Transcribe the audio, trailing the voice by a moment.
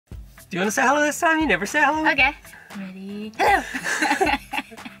Do you want to say hello this time? You never say hello. Okay. Ready? Hello.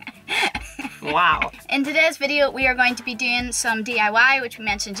 Wow. In today's video, we are going to be doing some DIY, which we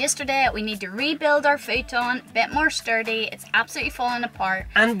mentioned yesterday. We need to rebuild our futon, a bit more sturdy. It's absolutely falling apart.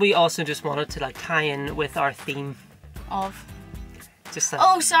 And we also just wanted to like tie in with our theme Of. Just like,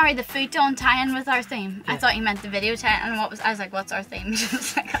 Oh, sorry, the futon tie-in with our theme. Yeah. I thought you meant the video tie-in. I was like, what's our theme?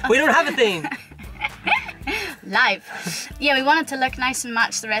 we don't have a theme. Live. Yeah, we wanted to look nice and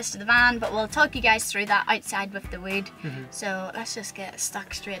match the rest of the van, but we'll talk you guys through that outside with the wood. So let's just get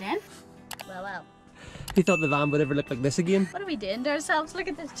stuck straight in. Well. You thought the van would ever look like this again? What are we doing to ourselves? Look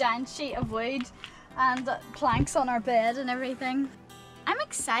at this giant sheet of wood and planks on our bed and everything. I'm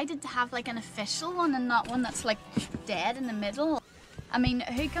excited to have like an official one and not one that's like dead in the middle. I mean,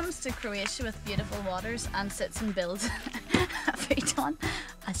 who comes to Croatia with beautiful waters and sits and builds a futon?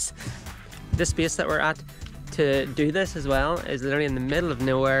 Us. The space that we're at to do this as well is literally in the middle of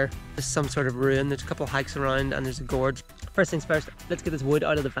nowhere. There's some sort of ruin, there's a couple of hikes around and there's a gorge. First things first, let's get this wood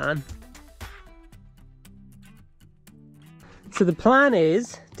out of the van. So the plan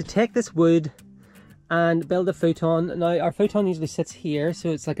is to take this wood and build a futon. Now our futon usually sits here,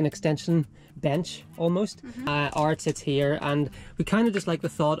 so it's like an extension bench almost, or it sits here, and we kind of just like the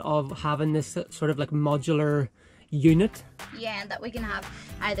thought of having this sort of like modular unit. Yeah, that we can have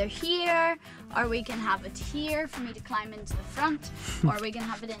either here, or we can have it here for me to climb into the front, or we can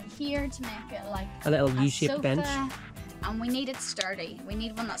have it in here to make it like a little U-shaped bench. And we need it sturdy. We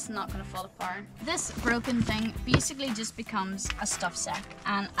need one that's not going to fall apart. This broken thing basically just becomes a stuff sack.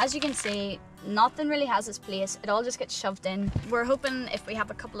 And as you can see, nothing really has its place. It all just gets shoved in. We're hoping if we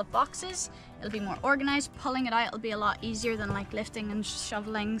have a couple of boxes, it'll be more organized. Pulling it out will be a lot easier than like lifting and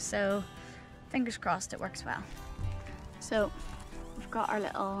shoveling. So fingers crossed it works well. So we've got our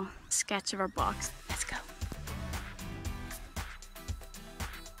little sketch of our box. Let's go.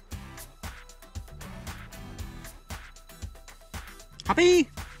 Happy?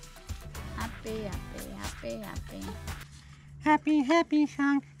 Happy, happy, happy, happy. Happy, happy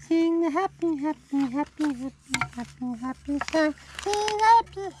song. Sing the happy, happy, happy, happy, happy, happy song. Sing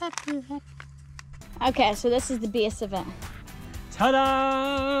happy, happy, happy. Okay, so this is the base of it.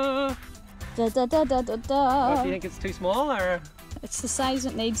 Ta-da! Da da da da da da. What, do you think it's too small or? It's the size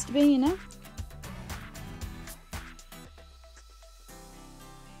it needs to be, you know?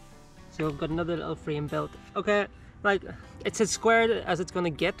 So we've got another little frame built. Okay, like it's as square as it's gonna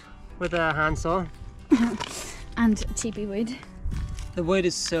get with a handsaw. And cheapy wood. The wood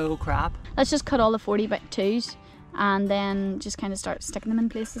is so crap. Let's just cut all the 40x2s and then just kind of start sticking them in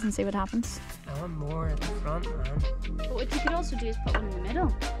places and see what happens. I want more at the front, man. But what you could also do is put one in the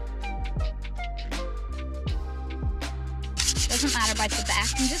middle. Doesn't matter about the back,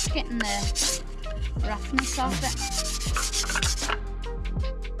 I'm just getting the roughness of it.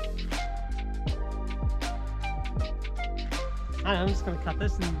 I'm just going to cut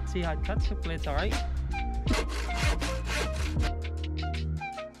this and see how it cuts. Hopefully it's alright.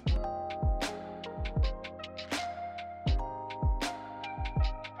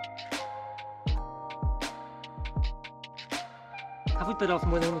 Have we bit off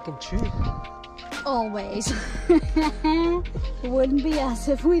more than we can chew? Always. It wouldn't be us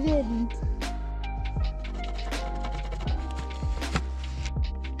if we didn't.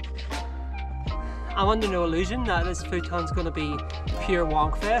 I'm under no illusion that this futon's going to be pure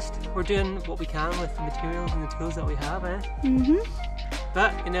wonk fest. We're doing what we can with the materials and the tools that we have, eh?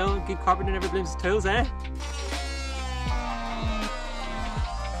 But, you know, good carpenter never blooms his tools, eh?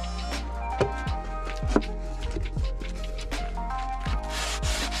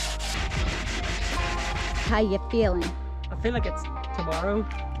 How you feeling? I feel like it's tomorrow,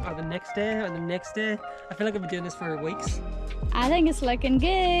 or the next day, or the next day. I feel like I've been doing this for weeks. I think it's looking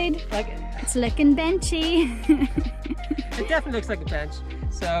good. Like, it's looking benchy. it definitely looks like a bench.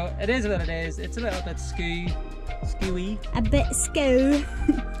 So it is what it is. It's a little bit skewy. A bit skew.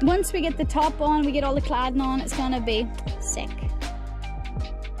 Once we get the top on, we get all the cladding on, it's gonna be sick.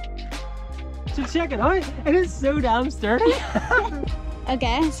 So check it out. It is so damn sturdy.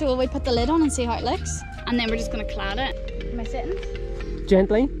 Okay, so will we put the lid on and see how it looks? And then we're just gonna clad it. Am I sitting?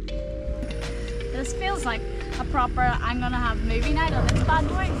 Gently. This feels like a proper, I'm gonna have movie night on this bad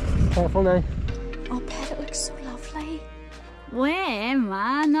boy. Careful now. Oh, bet it looks so lovely. Wow,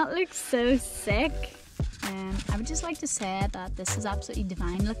 man, that looks so sick. I would just like to say that this is absolutely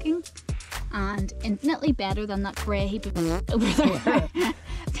divine looking and infinitely better than that grey heap of over there.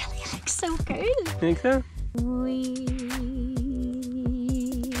 Really looks so good. Think so?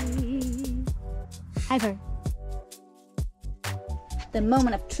 Ever. The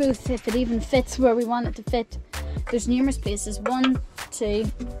moment of truth, if it even fits where we want it to fit. There's numerous places, 1, 2,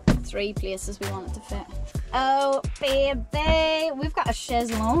 3 places we want it to fit. Oh, baby, we've got a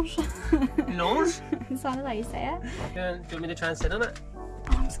chaise lounge. Lounge? Is that how you say it? Do you want me to try and sit on it?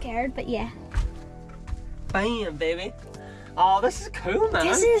 Oh, I'm scared, but yeah. Bam, baby. Oh, this is cool, man.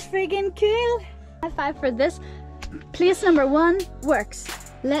 This is friggin' cool. High five for this. Place number 1 works.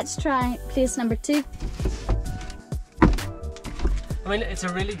 Let's try place number 2. I mean, it's a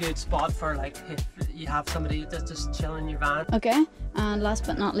really good spot for like if you have somebody that's just chilling in your van. Okay, and last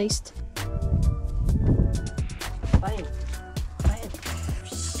but not least. Bam. Bam.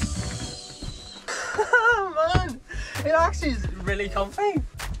 Man, it actually is really comfy.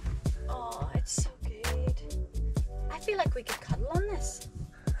 Oh, it's so good. I feel like we could cuddle on this.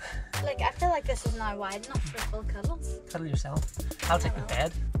 Like, I feel like this is now wide enough for full cuddles. Cuddle yourself. I'll take the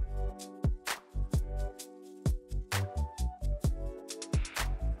bed.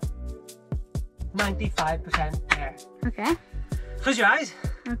 %95 there. Okay. Close your eyes.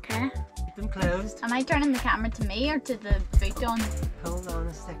 Okay. Keep them closed. Am I turning the camera to me or to the futon? Hold on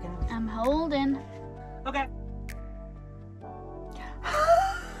a second. I'm holding. Okay.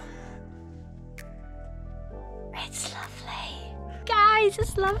 It's lovely. Guys,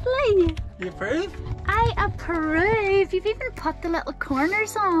 it's lovely. You approve? I approve. You've even put the little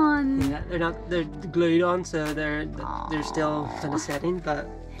corners on. Yeah, they're glued on, so they're still kind of setting, but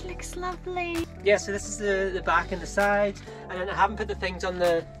it looks lovely. yeah, so this is the back and the side, and then I haven't put the things on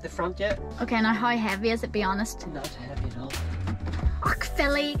the front yet. Okay, now how heavy is it, be honest? Not heavy at all. Oh,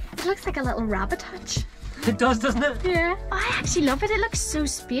 Philly, it looks like a little rabbit hutch. It does, doesn't it? Yeah. Oh, I actually love it. It looks so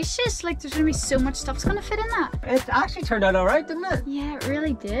spacious. Like there's gonna be so much stuff's gonna fit in that. It actually turned out alright, didn't it? Yeah, it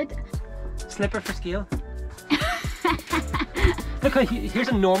really did. Slipper for scale. Look, here's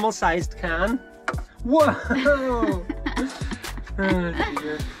a normal sized can. Whoa! Oh,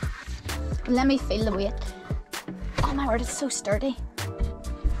 dear. Let me feel the weight. Oh my word, it's so sturdy.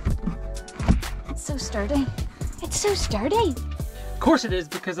 It's so sturdy. It's so sturdy. Of course it is,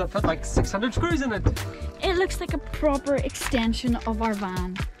 because I put like 600 screws in it. It looks like a proper extension of our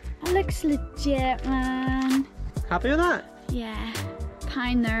van. It looks legit, man. Happy with that? Yeah.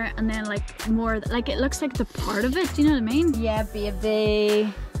 Pine there, and then like more, like it looks like the part of it, do you know what I mean? Yeah,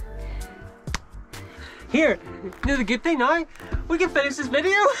 baby. Here, you know the good thing now? We can finish this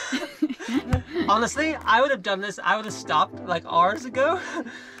video. Honestly, I would have done this, I would have stopped like hours ago.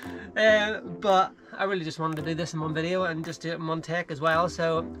 But I really just wanted to do this in one video and just do it in one take as well.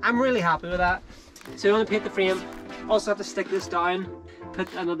 So I'm really happy with that. So you want to paint the frame. Also have to stick this down.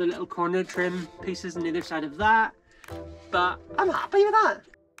 Put another little corner trim pieces on either side of that. But I'm happy with that.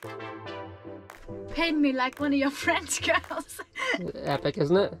 Paid me like one of your French girls. Epic,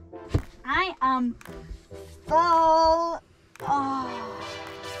 isn't it? I am full. Oh.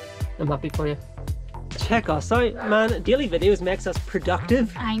 I'm happy for you. Check us out, man. Daily videos makes us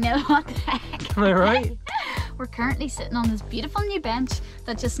productive. I know, what the heck. Am I right? We're currently sitting on this beautiful new bench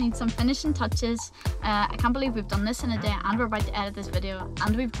that just needs some finishing touches. I can't believe we've done this in a day, and we're about to edit this video,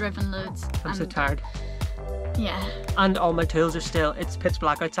 and we've driven loads. I'm so tired. Yeah. And all my tools are still, it's pitch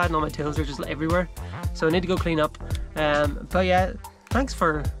black outside and all my tools are just everywhere. So I need to go clean up. But yeah, thanks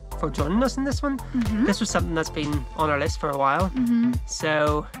for joining us in this one. This was something that's been on our list for a while.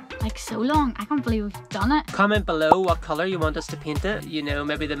 So like so long. I can't believe we've done it. Comment below what colour you want us to paint it. You know,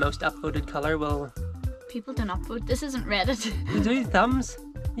 maybe the most upvoted colour will... People don't upvote. This isn't Reddit. Do thumbs.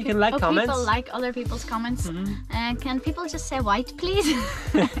 You can like comments. People like other people's comments. Can people just say white, please?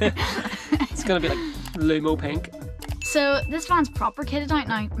 It's gonna be like Lumo pink. So this van's proper kitted out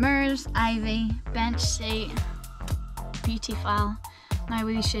now. Mirrors, ivy, bench seat, beauty file. Now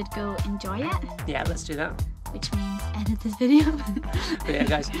we should go enjoy it. Yeah, let's do that. Which means edit this video. But yeah,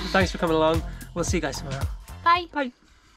 guys, thanks for coming along. We'll see you guys tomorrow. Bye. Bye.